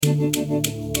夜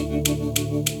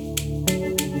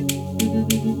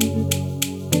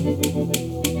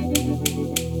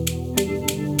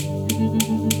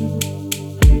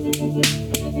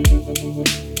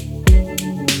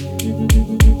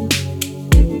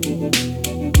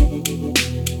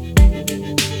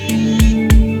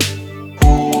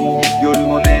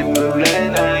も眠れ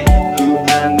ない不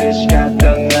安で仕方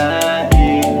ない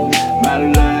My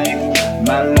life,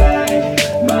 my life,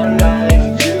 my life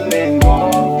 10年後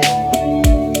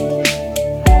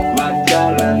わか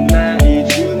らない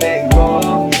10年後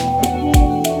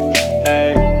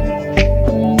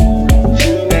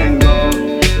10年後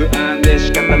不安で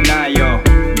仕方ないよ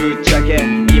ぶっちゃけ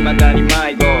未だに迷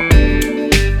子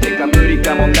てか無理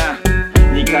かもな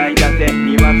2階建て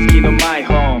庭付きのマイ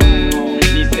ホーム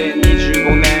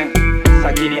2025年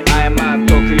先に謝っ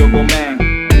とくよごめん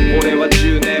俺は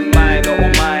10年前のお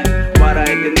前笑え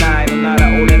てないのなら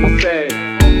俺のせい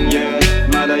Yeah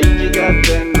まだ息がっ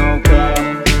てんのか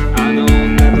あの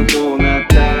女とどうなっ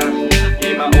た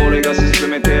今俺が進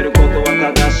めてることは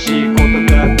正しいこと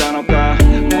だったのか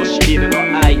もし犬の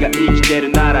愛が生きてる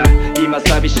なら今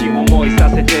寂しい思いさ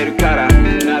せてるから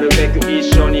なるべく一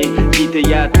緒にいて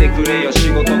やってくれよ仕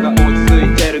事が落ち着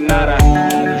いてるなら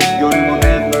夜も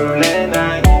眠れ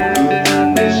ない不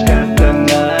安で仕方な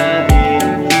い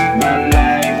My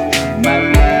life, my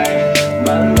life,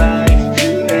 my life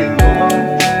 10年後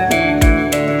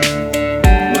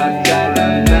わから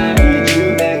ない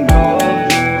10年後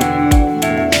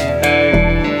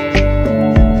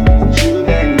10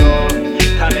年後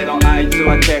ためのあいつ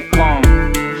は結婚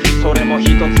それも一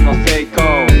つの成功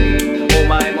お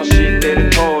前も知ってる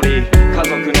通り家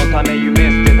族のため夢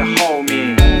捨てたホーミ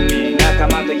ー仲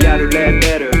間とやるレ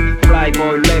ベルフライボ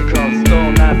ーイレコーズど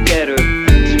うなってる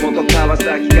地元川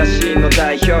崎が真の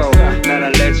代表なら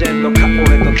レジェンドか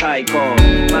俺と対抗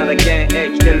まだ現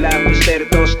役でラップしてる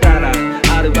としたら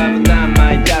アルバム何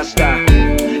枚出した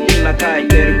今書い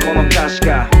てるこの歌詞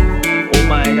かお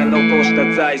前が残し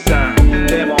た財産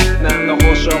でも何の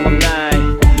保証もない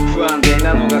不安定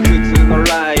なのが普通の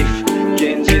ライフ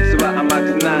現実は甘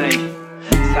くない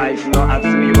財布の厚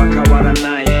みは変わら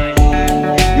ない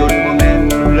夜も眠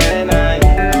れない不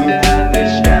安で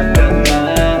仕方な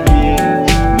い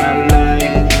My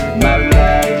life, my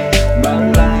life, my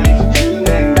life 10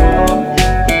年後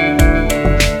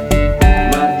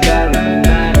わからな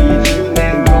い10年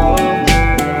後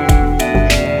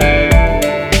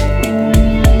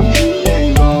10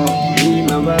年後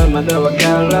今はまだわか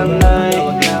らない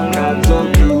家族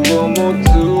を持つ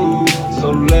そ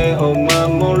れを守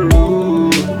る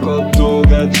こと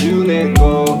が10年後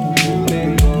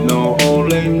の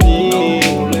俺に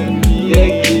で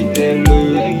きてる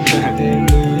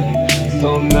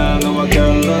そんなのわから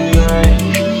ない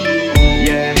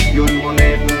Yeah 夜も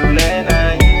眠れ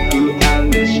ない不安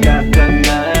で仕方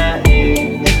ない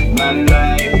My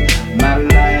life, my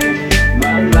life,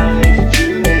 my life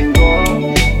 10年後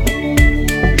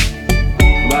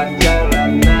わから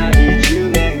ない10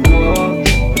年後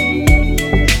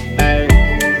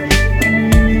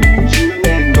10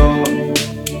年後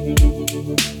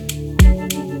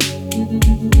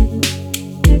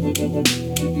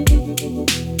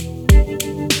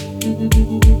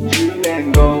10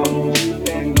年後10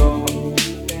年後